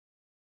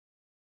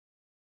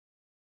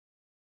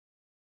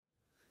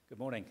Good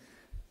morning.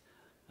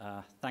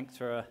 Thanks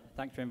for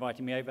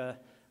inviting me over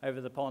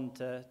the pond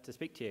to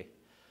speak to you.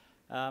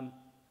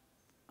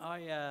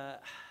 I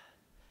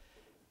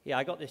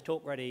got this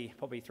talk ready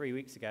probably 3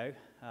 weeks ago,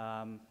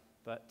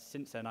 but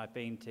since then I've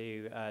been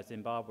to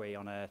Zimbabwe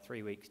on a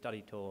 3-week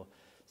study tour.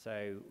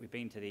 So we've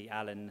been to the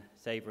Allen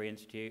Savory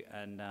Institute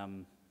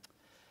and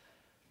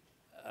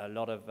a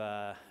lot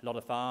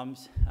of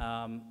farms.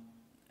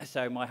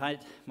 So my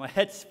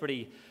head's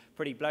pretty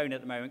blown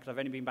at the moment because I've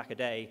only been back a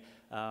day.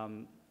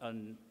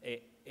 And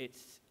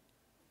if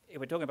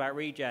we're talking about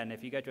regen,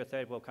 if you go to a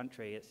third world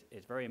country,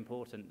 it's very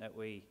important that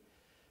we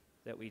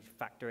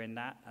factor in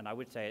that. And I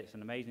would say it's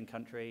an amazing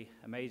country,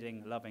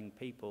 amazing, loving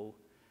people.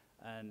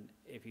 And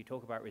if you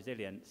talk about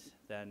resilience,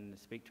 then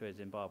speak to a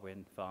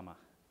Zimbabwean farmer.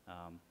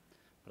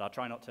 But I'll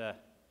try not to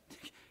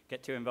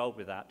get too involved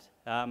with that.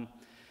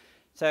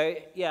 So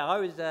yeah, I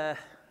was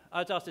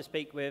asked to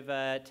speak with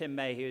Tim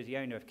May, who is the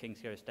owner of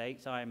Kingsclere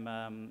Estates. I'm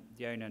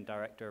the owner and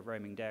director of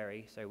Roaming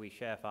Dairy, so we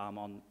share farm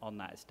on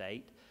that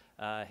estate.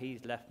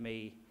 He's left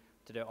me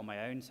to do it on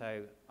my own,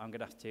 so I'm going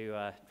to have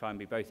to try and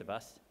be both of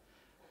us.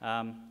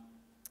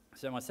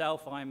 So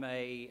myself, I'm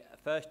a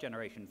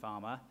first-generation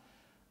farmer.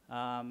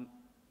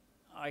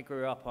 I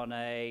grew up on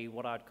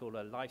what I'd call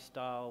a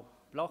lifestyle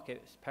block.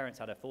 Parents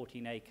had a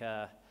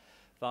 14-acre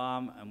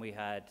farm, and we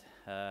had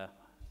a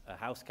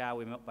house cow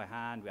we milked by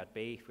hand, we had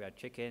beef, we had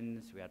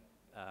chickens, we had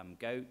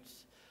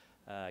goats,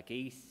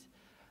 geese.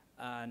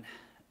 And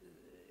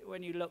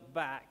when you look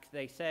back,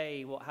 they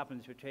say what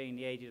happens between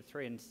the ages of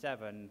 3 and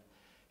 7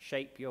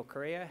 shape your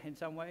career in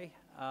some way.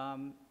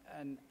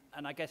 And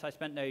I guess I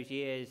spent those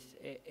years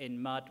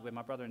in mud with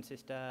my brother and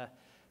sister,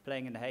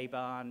 playing in the hay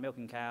barn,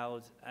 milking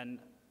cows, and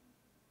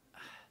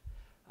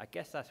I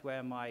guess that's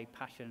where my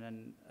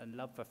passion and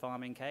love for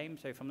farming came.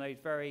 So from those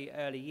very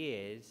early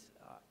years,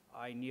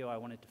 I knew I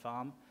wanted to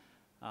farm.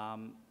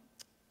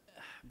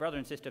 Brother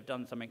and sister have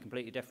done something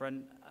completely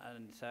different,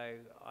 and so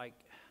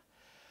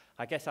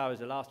I guess I was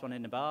the last one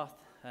in the bath,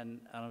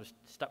 and I was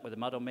stuck with the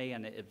mud on me,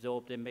 and it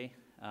absorbed in me.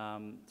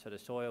 So the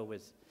soil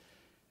was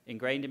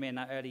ingrained in me in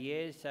that early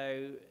years.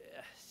 So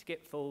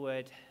skip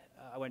forward,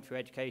 I went through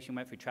education,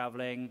 went through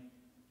traveling,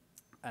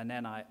 and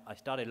then I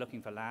started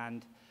looking for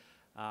land.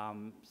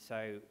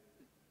 So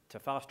to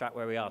fast track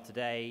where we are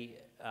today,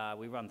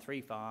 we run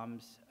 3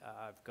 farms.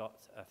 I've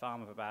got a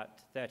farm of about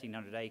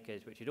 1,300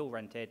 acres, which is all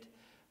rented.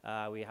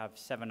 We have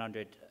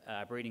 700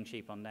 breeding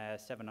sheep on there,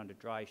 700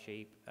 dry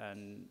sheep,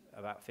 and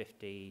about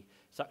 50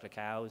 suckler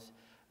cows.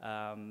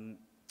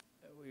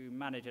 We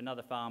manage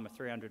another farm of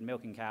 300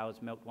 milking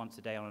cows, milked once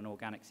a day on an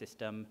organic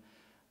system.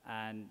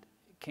 And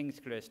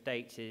Kingsclere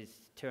Estates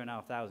is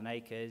 2,500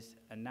 acres,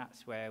 and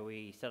that's where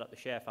we set up the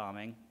share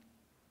farming.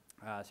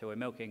 So we're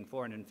milking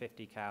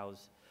 450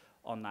 cows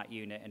on that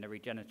unit in a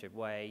regenerative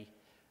way,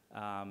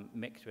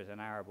 mixed with an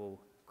arable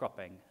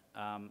cropping.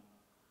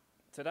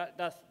 So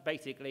that's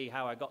basically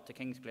how I got to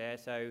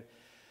Kingsclere. So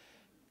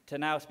to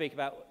now speak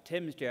about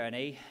Tim's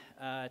journey,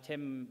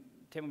 Tim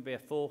would be a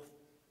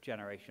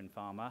 4th-generation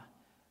farmer.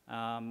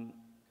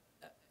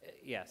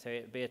 Yeah, so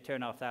it'd be a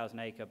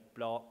 2,500 acre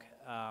block.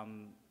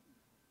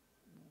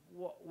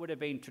 What would have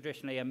been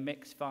traditionally a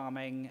mixed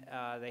farming,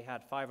 they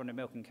had 500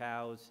 milking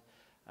cows,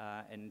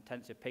 an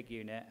intensive pig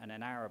unit, and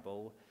an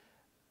arable.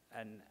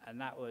 And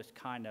that was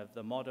kind of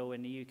the model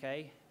in the UK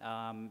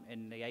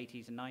in the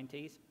 80s and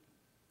 90s.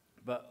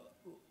 But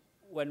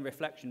when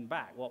reflection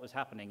back, what was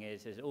happening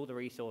is all the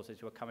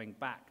resources were coming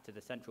back to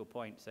the central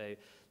point. So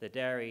the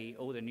dairy,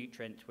 all the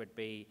nutrients would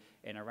be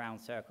in a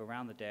round circle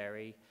around the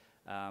dairy.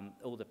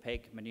 All the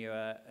pig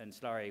manure and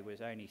slurry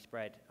was only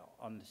spread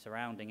on the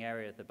surrounding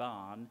area of the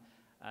barn.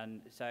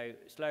 And so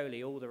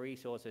slowly all the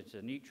resources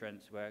and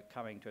nutrients were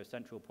coming to a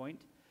central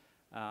point.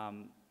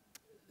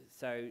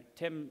 So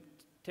Tim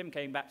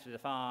came back to the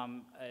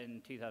farm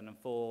in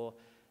 2004.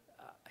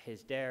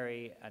 His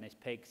dairy and his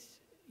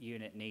pigs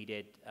unit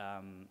needed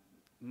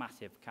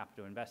massive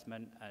capital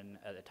investment, and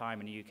at the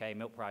time in the UK,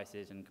 milk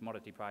prices and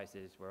commodity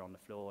prices were on the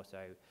floor, so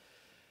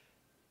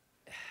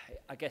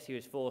I guess he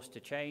was forced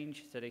to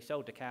change. So they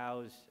sold the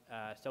cows,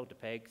 sold the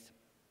pigs,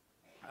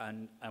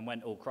 and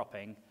went all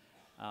cropping,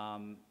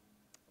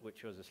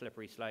 which was a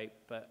slippery slope,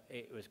 but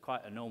it was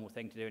quite a normal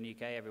thing to do in the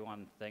UK.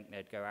 Everyone think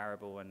they'd go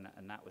arable, and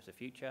that was the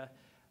future.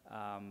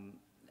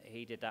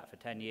 He did that for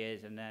 10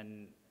 years, and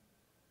then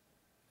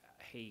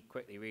he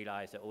quickly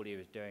realized that all he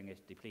was doing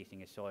is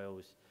depleting his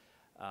soils.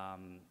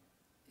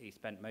 He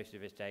spent most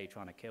of his day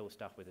trying to kill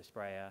stuff with a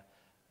sprayer,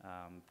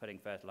 putting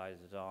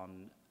fertilizers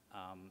on.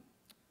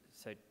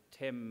 So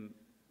Tim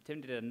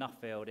did a nut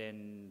field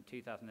in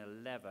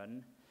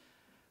 2011,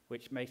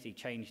 which basically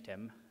changed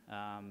him,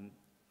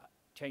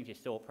 changed his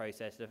thought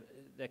process.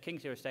 The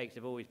Kingsclere Estates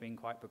have always been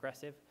quite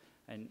progressive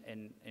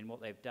in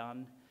what they've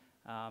done.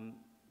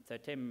 So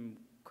Tim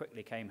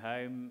quickly came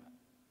home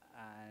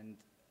and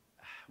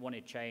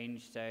wanted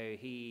change, so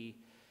he,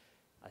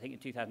 I think in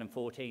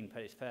 2014,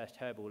 put his first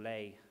herbal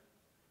ley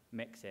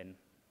mix in,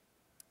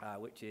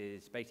 which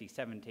is basically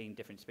 17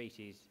 different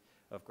species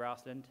of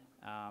grassland.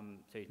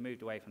 So he's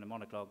moved away from the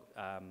monoclog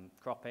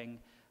cropping,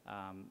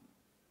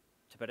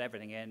 put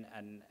everything in,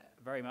 and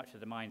very much of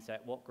the mindset,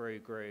 what grew,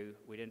 grew.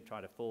 We didn't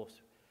try to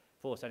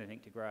force anything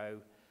to grow,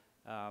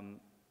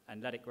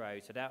 and let it grow.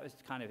 So that was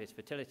kind of his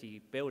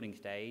fertility building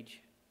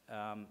stage,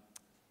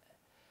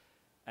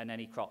 and then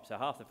he cropped. So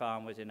half the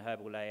farm was in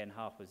herbal lay and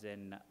half was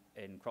in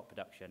crop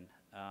production.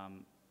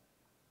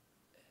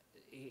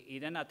 He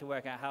then had to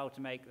work out how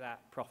to make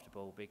that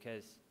profitable,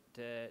 because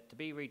to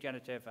be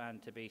regenerative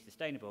and to be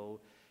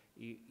sustainable,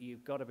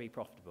 you've got to be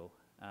profitable.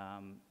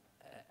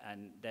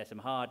 And there's some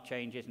hard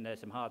changes and there's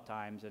some hard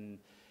times, and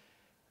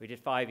we did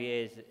 5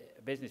 years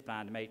business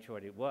plan to make sure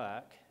it would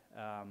work,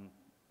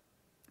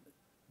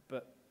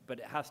 but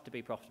it has to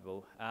be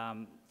profitable.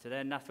 So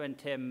then that's when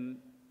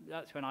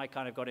I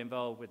kind of got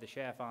involved with the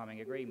share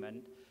farming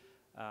agreement,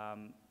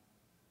 that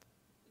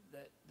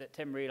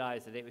Tim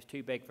realised that it was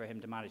too big for him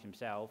to manage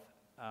himself.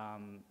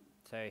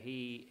 So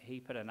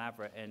he put an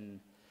advert in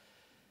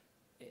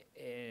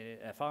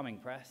a farming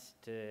press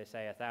to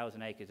say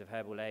 1,000 acres of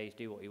herbal lays,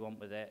 do what you want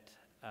with it,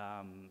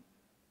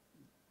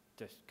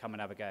 just come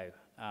and have a go.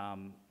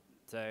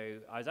 So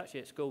I was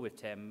actually at school with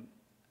Tim,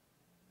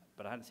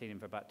 but I hadn't seen him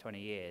for about 20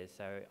 years,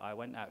 so I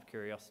went out of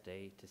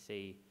curiosity to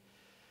see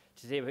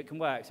if it can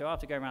work. So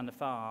after going around the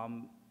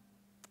farm,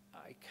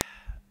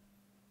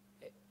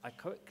 I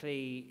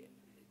quickly,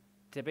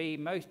 to be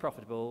most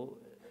profitable,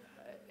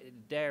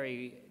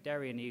 dairy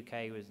in the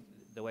UK was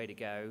the way to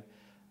go.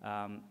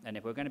 And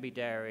if we're going to be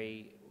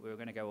dairy, we were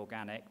going to go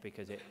organic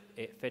because it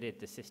fitted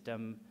the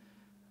system.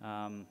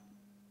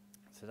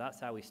 So that's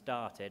how we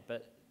started.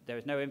 But there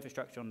was no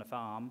infrastructure on the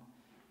farm.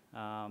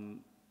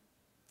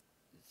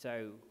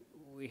 So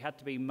we had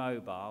to be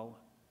mobile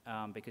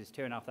because it's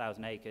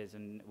 2,500 acres,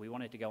 and we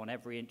wanted to go on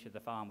every inch of the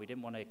farm. We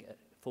didn't want to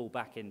fall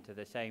back into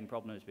the same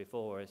problems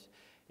before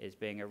as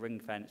being a ring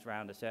fence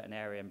around a certain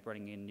area and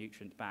bringing in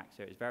nutrients back.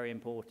 So it was very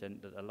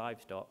important that the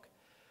livestock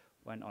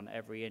went on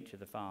every inch of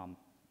the farm.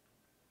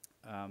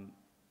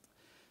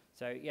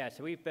 So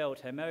we've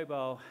built a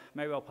mobile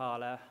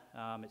parlour.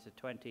 It's a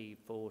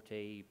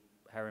 2040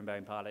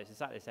 herringbone parlour. It's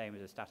exactly the same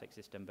as a static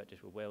system, but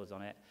just with wheels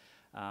on it.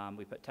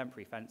 We put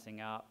temporary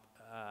fencing up,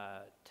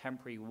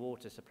 temporary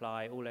water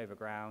supply all over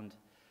ground.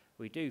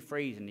 We do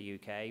freeze in the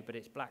UK, but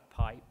it's black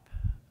pipe,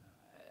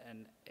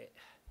 and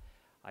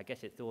I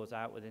guess it thaws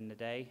out within the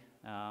day.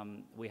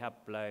 We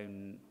have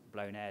blown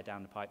air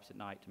down the pipes at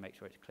night to make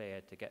sure it's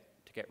clear to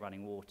get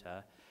running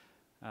water.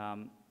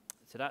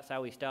 So that's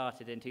how we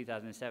started in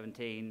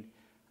 2017,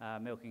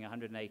 milking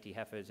 180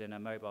 heifers in a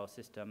mobile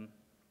system,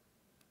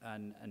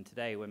 and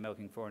today we're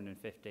milking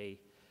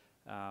 450.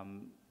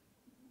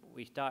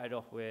 We started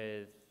off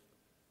with,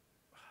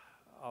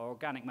 our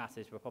organic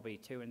masses were probably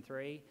 2 and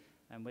 3,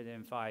 and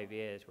within 5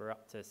 years we're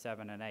up to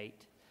 7 and 8%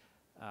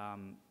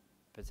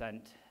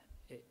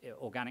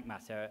 organic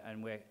matter,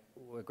 and we're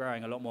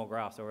growing a lot more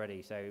grass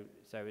already. So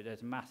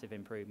there's massive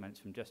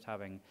improvements from just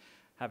having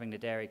the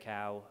dairy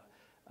cow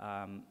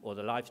or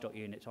the livestock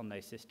units on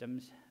those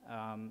systems.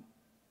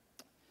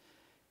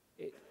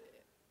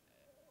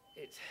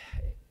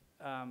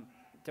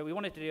 So we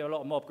wanted to do a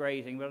lot of mob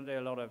grazing. We wanted to do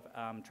a lot of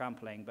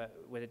trampling, but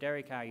with a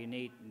dairy cow you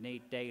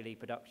need daily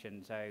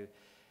production. So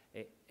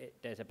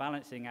there's a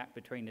balancing act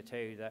between the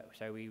two.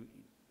 So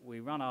we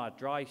run our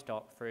dry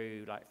stock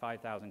through like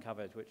 5,000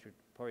 covers, which would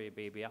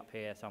probably be up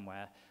here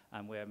somewhere,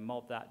 and we'll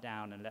mob that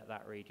down and let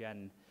that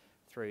regen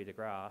through the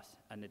grass.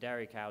 And the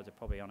dairy cows are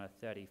probably on a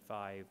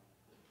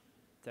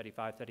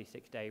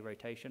 36 day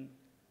rotation.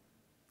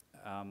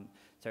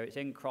 So it's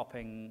in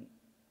cropping.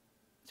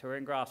 So we're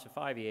in grass for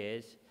 5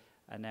 years,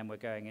 and then we're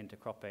going into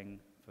cropping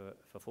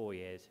for 4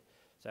 years.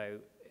 So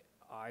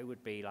I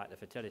would be like the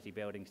fertility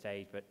building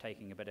stage, but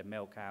taking a bit of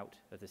milk out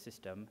of the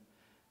system.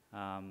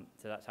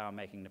 So that's how I'm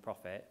making the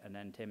profit, and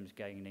then Tim's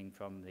gaining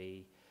from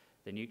the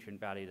nutrient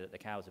value that the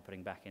cows are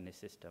putting back in the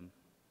system.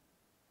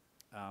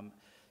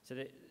 So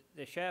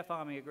the share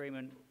farming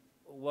agreement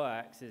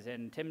works as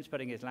in Tim's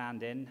putting his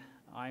land in,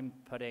 I'm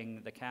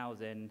putting the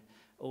cows in,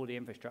 all the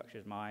infrastructure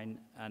is mine,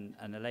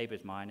 and the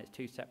labour's mine. It's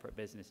two separate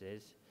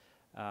businesses.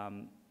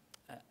 And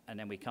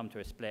then we come to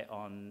a split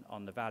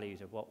on the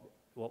values of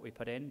what we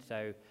put in.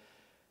 So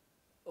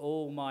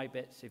all my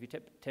bits, if you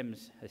tip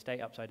Tim's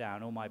estate upside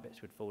down, all my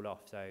bits would fall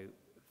off. So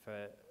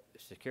for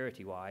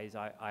security-wise,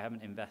 I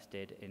haven't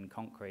invested in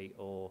concrete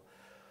or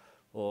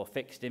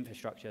fixed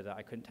infrastructure that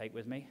I couldn't take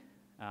with me,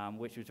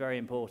 which was very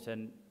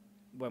important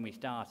when we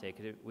started,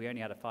 because we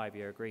only had a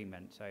 5-year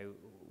agreement. So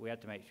we had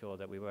to make sure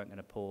that we weren't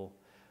going to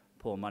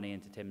pour money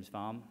into Tim's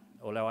farm,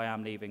 although I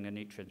am leaving the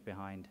nutrients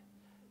behind.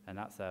 And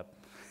that's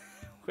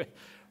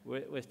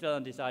we're still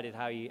undecided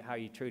how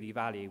you truly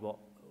value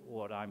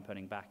what I'm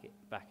putting back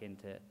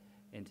into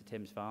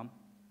Tim's farm.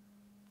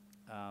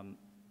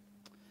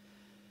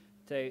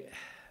 So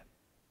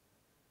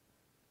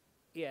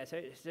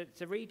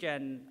it's a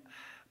regen.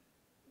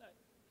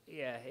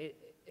 Yeah,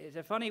 it's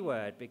a funny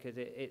word because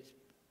it's.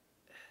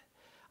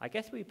 I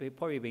guess we've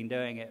probably been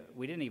doing it.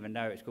 We didn't even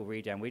know it's called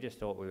regen. We just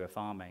thought we were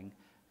farming,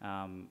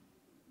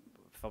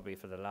 probably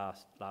for the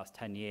last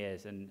 10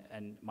 years.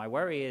 And my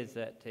worry is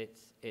that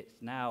it's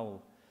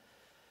now.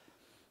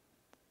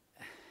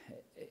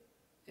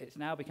 it's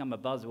now become a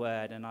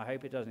buzzword, and I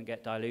hope it doesn't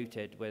get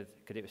diluted with,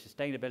 because it was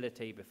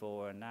sustainability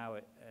before, and now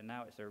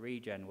it's a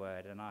regen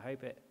word, and I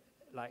hope it,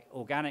 like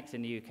organics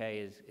in the UK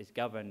is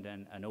governed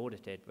and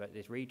audited, but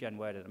this regen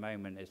word at the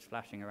moment is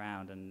flashing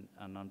around, and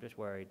I'm just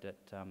worried that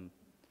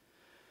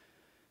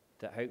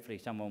that hopefully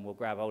someone will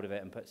grab hold of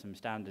it and put some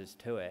standards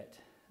to it.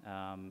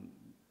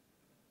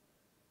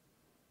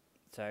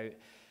 So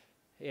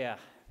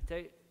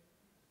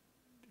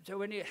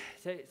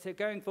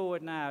going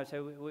forward now,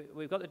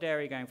 we've got the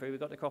dairy going through, we've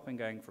got the cropping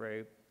going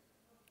through.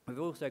 We've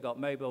also got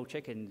mobile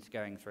chickens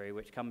going through,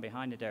 which come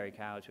behind the dairy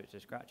cows, which are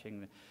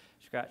scratching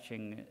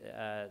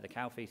the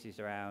cow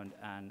feces around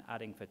and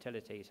adding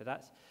fertility. So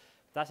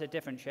that's a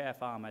different share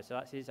farmer. So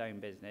that's his own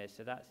business.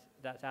 So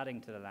that's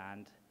adding to the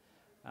land.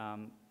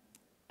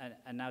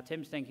 And now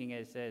Tim's thinking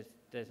is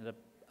there's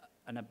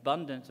an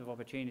abundance of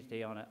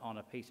opportunity on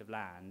a piece of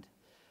land.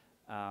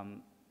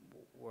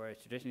 Whereas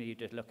traditionally you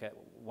just look at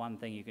one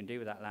thing you can do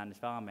with that land is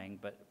farming,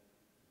 but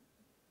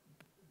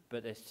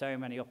there's so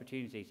many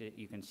opportunities that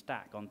you can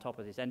stack on top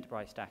of this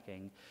enterprise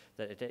stacking,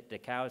 that the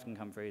cows can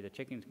come through, the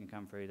chickens can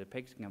come through, the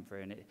pigs can come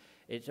through, and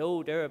it's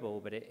all durable,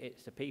 but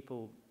it's the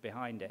people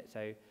behind it.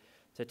 So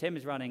Tim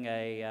is running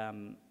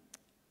a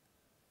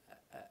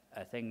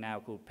thing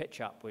now called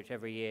Pitch Up, which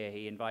every year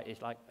he invites.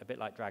 It's like a bit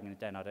like Dragon's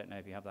Den. I don't know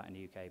if you have that in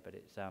the UK, but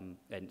it's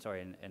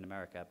in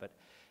America. But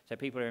so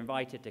people are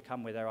invited to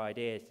come with their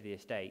ideas to the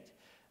estate,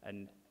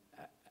 and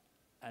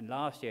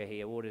last year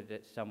he awarded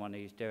it to someone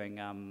who's doing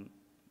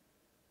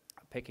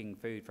picking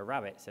food for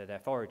rabbits, so they're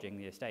foraging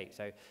the estate.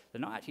 So they're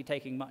not actually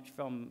taking much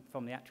from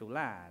the actual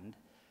land,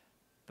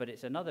 but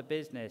it's another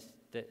business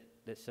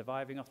that's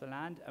surviving off the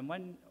land. And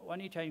when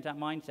you change that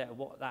mindset of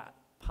what that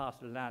part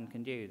of the land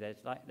can do,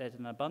 there's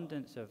an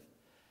abundance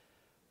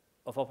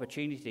of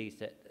opportunities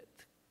that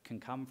can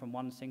come from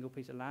one single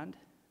piece of land.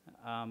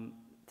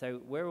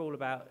 So we're all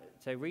about,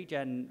 so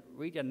regen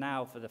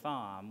now for the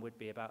farm would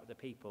be about the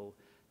people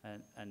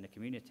and the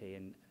community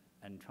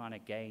and trying to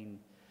gain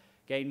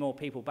more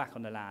people back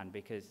on the land,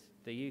 because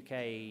the UK,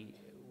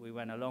 we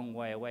went a long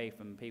way away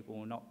from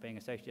people not being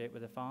associated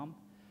with the farm.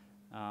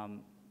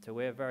 So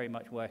we're very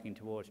much working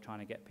towards trying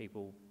to get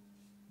people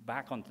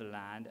back onto the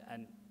land,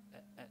 and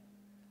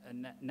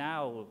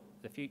now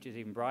the future's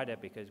even brighter,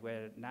 because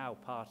we're now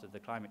part of the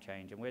climate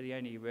change, and we're the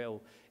only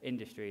real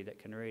industry that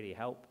can really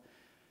help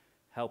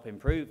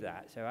improve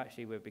that. So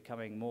actually we're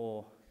becoming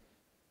more,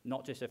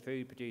 not just a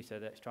food producer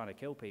that's trying to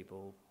kill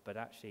people, but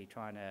actually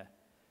trying to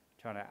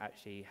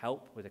actually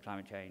help with the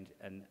climate change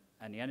and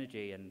the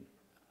energy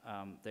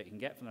that you can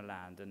get from the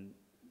land. And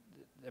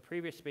the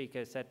previous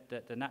speaker said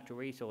that the natural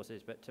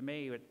resources, but to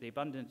me, the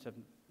abundance of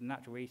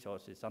natural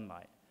resources is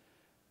sunlight.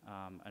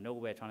 And all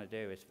we're trying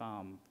to do is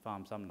farm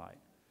sunlight.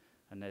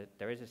 And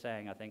there is a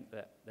saying, I think,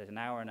 that there's an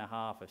hour and a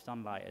half of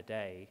sunlight a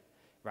day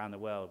around the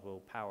world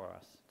will power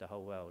us, the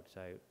whole world.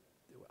 So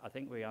I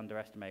think we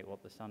underestimate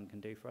what the sun can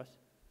do for us.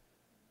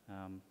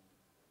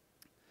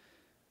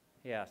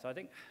 So I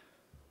think,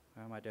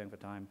 how am I doing for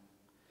time?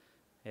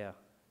 Yeah.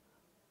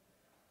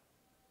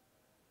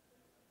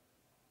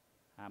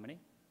 How many?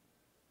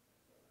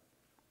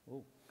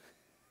 Ooh.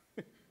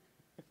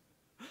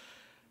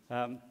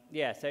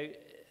 So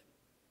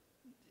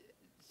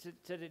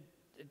the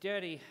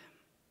journey,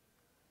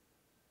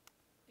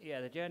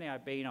 the journey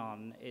I've been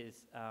on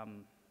is, I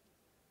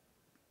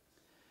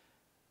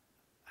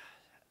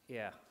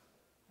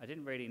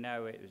didn't really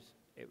know it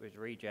was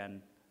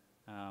regen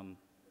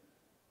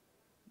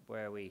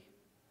where we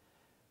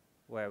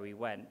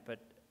went, but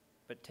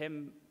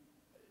Tim,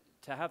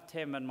 to have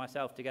Tim and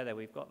myself together,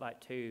 we've got like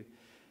two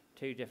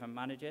different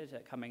managers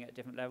coming at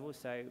different levels.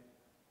 So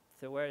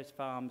whereas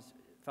farms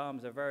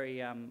are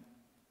very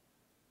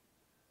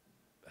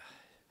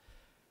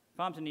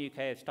farms in the UK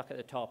have stuck at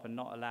the top and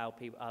not allow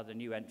other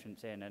new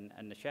entrants in,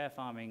 and the share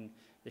farming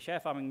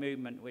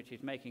movement, which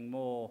is making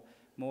more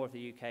of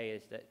the UK,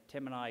 is that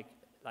Tim and I,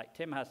 like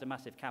Tim has the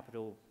massive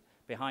capital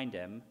behind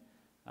him,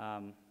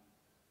 and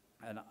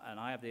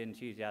I have the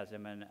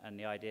enthusiasm and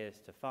the ideas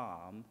to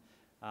farm,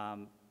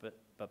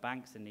 but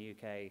banks in the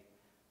UK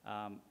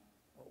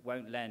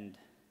won't lend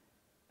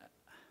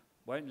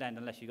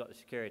unless you've got the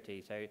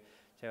security. So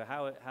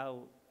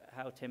how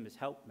Tim has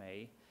helped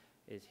me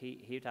is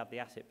he'd have the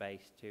asset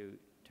base to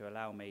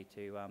allow me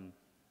to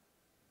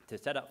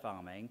set up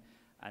farming,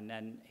 and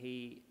then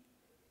he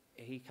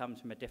comes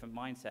from a different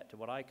mindset to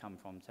what I come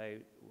from. So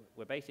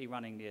we're basically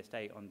running the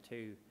estate on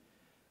two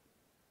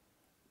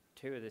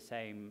of the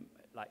same,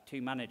 like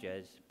two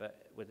managers,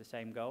 but with the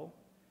same goal.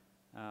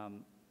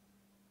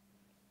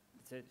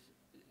 So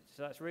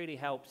that's really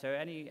helped. So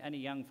any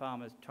young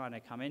farmers trying to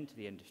come into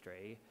the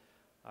industry,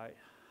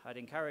 I'd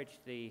encourage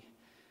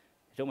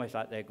it's almost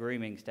like their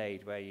grooming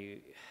stage, where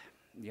you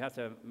have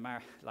to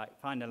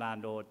find a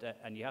landlord,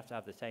 and you have to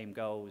have the same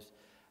goals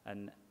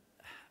and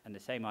the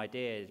same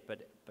ideas,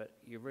 but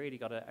you really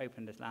got to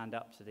open this land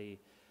up to the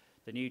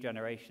new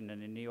generation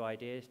and the new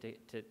ideas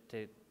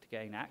to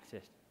gain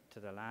access to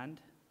the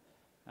land.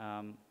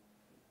 I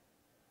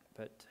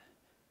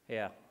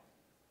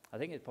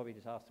think it's probably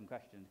just ask some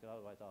questions, because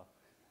otherwise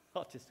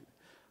I'll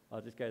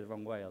just go the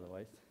wrong way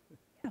otherwise.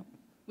 Yeah.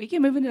 We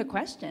can move into the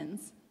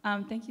questions.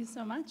 Thank you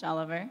so much,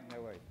 Oliver.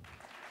 No worries.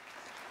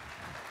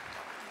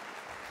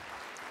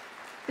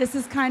 This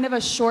is kind of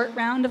a short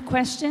round of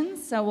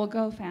questions, so we'll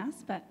go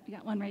fast, but we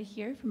got one right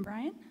here from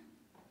Brian.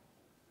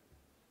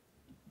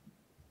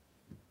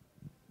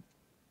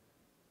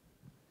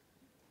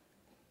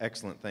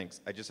 Excellent,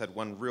 thanks. I just had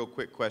one real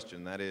quick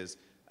question. That is,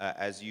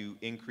 as you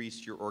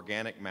increased your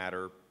organic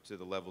matter to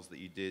the levels that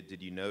you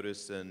did you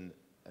notice an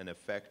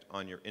effect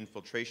on your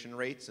infiltration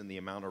rates and the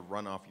amount of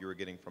runoff you were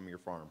getting from your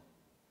farm?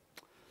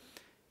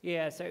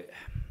 Yeah, so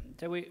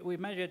we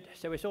measured,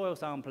 so we're soil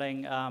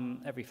sampling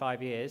every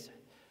 5 years,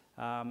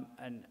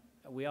 and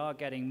we are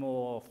getting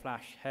more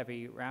flash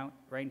heavy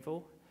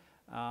rainfall.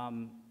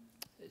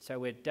 So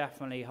we're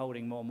definitely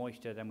holding more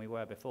moisture than we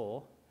were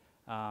before.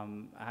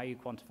 How you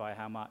quantify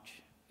how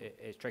much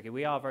is tricky.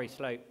 We are very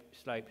sloped,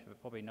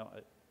 but probably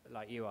not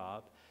like you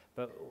are,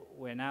 but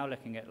we're now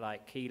looking at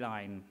like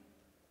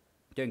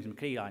doing some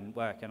keyline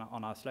work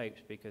on our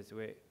slopes, because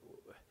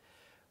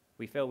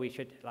we feel we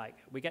should, like,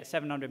 we get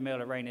 700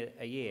 mil of rain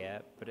a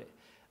year, but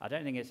I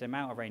don't think it's the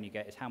amount of rain you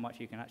get, it's how much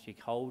you can actually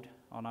hold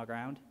on our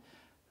ground.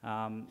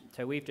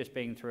 So we've just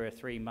been through a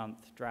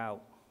 3-month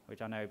drought,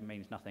 which I know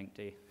means nothing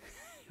to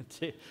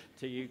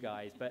you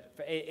guys, but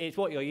it's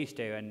what you're used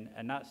to,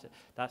 and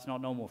that's not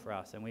normal for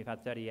us. And we've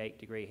had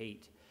 38-degree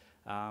heat,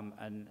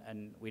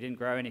 and we didn't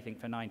grow anything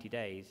for 90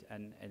 days.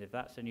 And if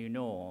that's a new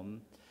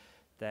norm,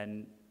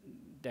 then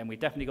we've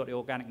definitely got the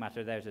organic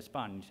matter there as a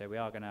sponge, so we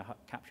are going to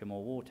capture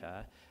more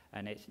water.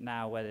 And it's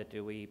now whether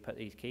do we put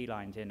these key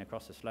lines in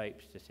across the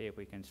slopes to see if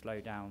we can slow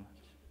down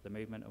the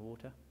movement of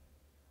water.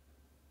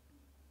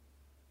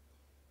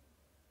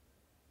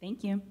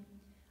 Thank you.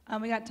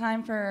 We got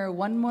time for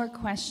one more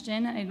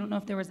question. I don't know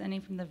if there was any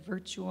from the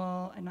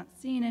virtual. I'm not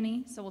seeing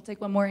any, so we'll take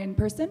one more in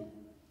person.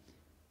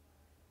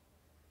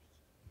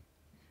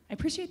 I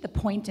appreciate the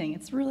pointing.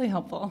 It's really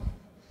helpful.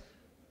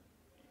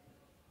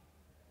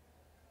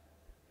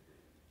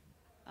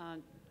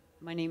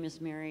 My name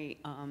is Mary.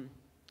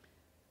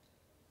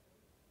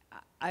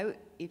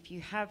 If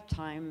you have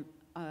time,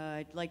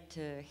 I'd like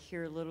to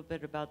hear a little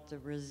bit about the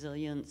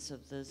resilience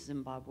of the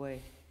Zimbabwe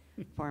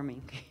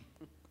farming.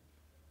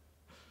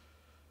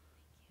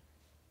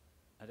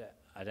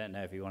 I don't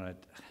know if you want to,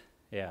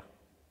 yeah,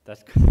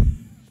 that's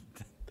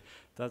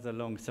a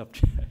long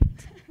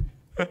subject.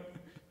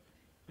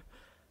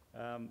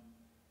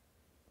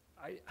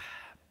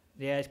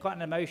 Yeah, it's quite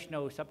an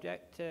emotional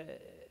subject,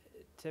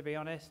 to be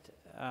honest.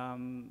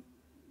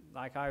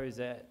 Like I was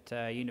at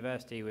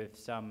university with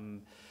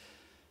some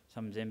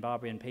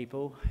Zimbabwean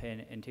people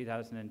in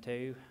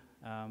 2002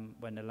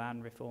 when the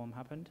land reform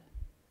happened.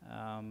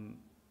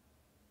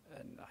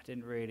 And I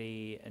didn't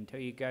really, until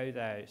you go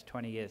there, it's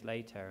 20 years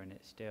later and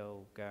it's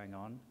still going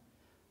on.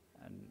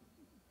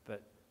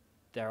 But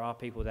there are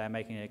people there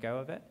making a go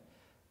of it,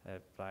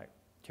 like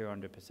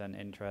 200%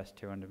 interest,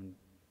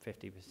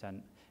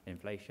 250%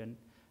 inflation.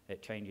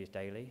 It changes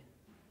daily.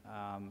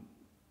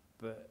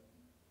 But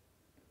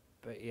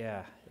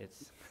yeah,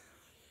 it's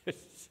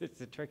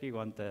it's a tricky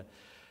one to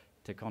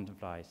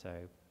contemplate. So,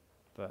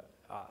 but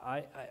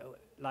I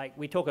like,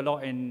 we talk a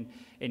lot in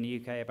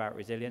the UK about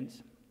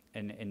resilience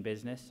in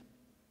business,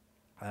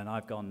 and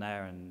I've gone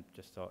there and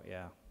just thought,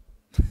 yeah,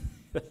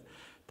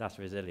 that's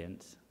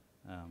resilience.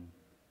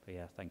 But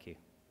yeah, thank you.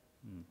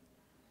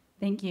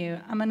 Thank you.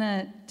 I'm going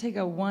to take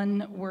a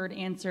one-word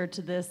answer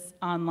to this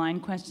online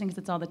question because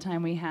it's all the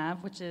time we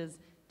have, which is,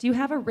 do you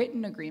have a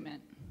written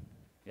agreement?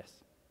 Yes.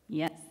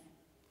 Yes.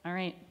 All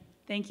right.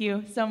 Thank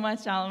you so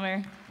much,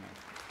 Oliver.